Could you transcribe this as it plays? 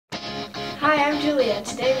I'm Julia.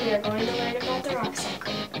 Today we are going to learn about the rock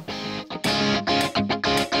cycle.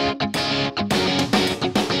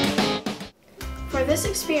 For this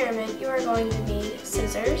experiment, you are going to need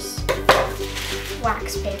scissors,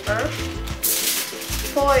 wax paper,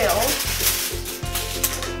 foil,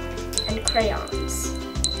 and crayons.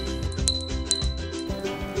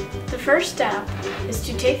 The first step is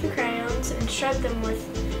to take the crayons and shred them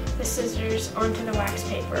with the scissors onto the wax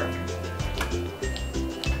paper.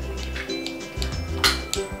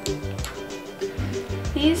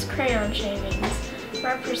 These crayon shavings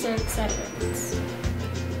represent sediments.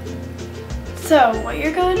 So what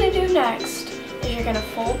you're going to do next is you're going to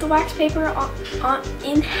fold the wax paper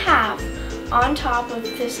in half on top of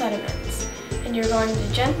the sediments, and you're going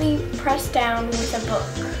to gently press down with a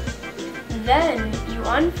book. Then you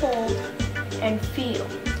unfold and feel.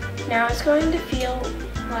 Now it's going to feel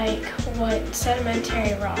like what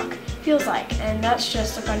sedimentary rock feels like, and that's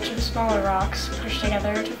just a bunch of smaller rocks pushed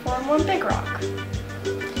together to form one big rock.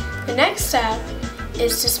 The next step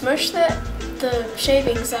is to smush the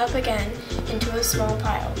shavings up again into a small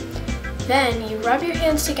pile. Then you rub your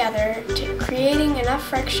hands together, creating enough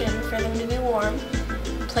friction for them to be warm.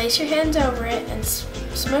 Place your hands over it and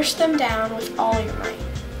smush them down with all your might.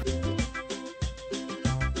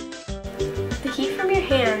 The heat from your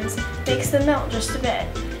hands makes them melt just a bit,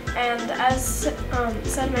 and as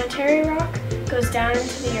sedimentary rock goes down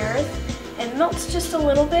into the earth, it melts just a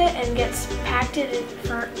little bit and gets packed in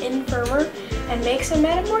firmer and makes a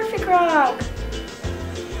metamorphic rock.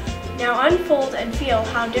 Now unfold and feel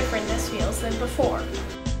how different this feels than before.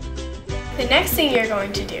 The next thing you're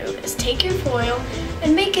going to do is take your foil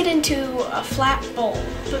and make it into a flat bowl,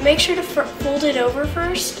 but make sure to fold it over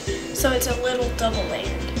first so it's a little double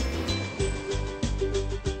layered.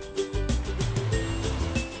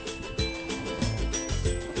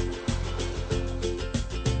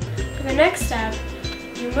 For the next step,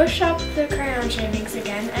 you mush up the crayon shavings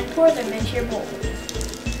again and pour them into your bowl.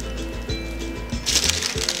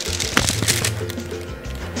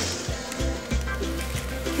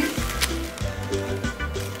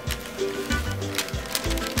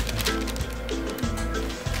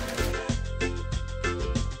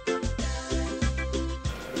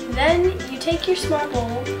 Then you take your small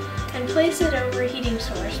bowl and place it over a heating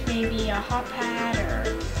source, maybe a hot pad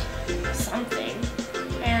or something,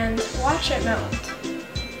 and watch it melt.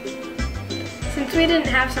 Since we didn't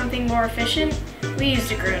have something more efficient, we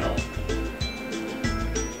used a griddle.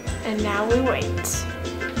 And now we wait.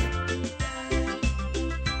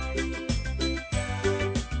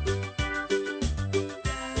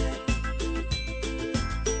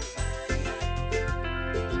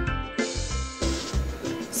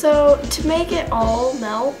 So to make it all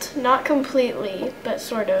melt, not completely, but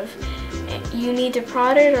sort of, you need to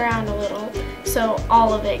prod it around a little so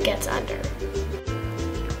all of it gets under.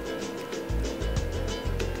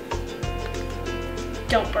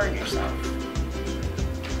 Don't burn yourself.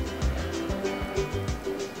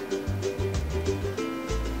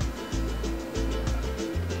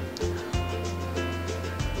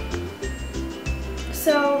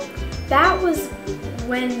 So that was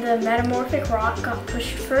when the metamorphic rock got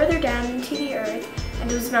pushed further down into the earth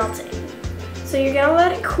and was melting. So you're going to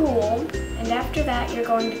let it cool, and after that you're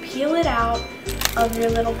going to peel it out of your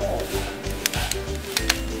little bowl.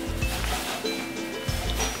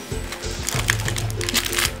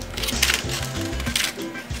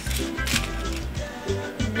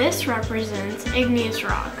 This represents igneous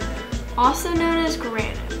rock, also known as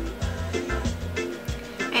granite.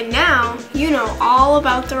 And now you know all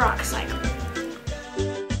about the rock cycle.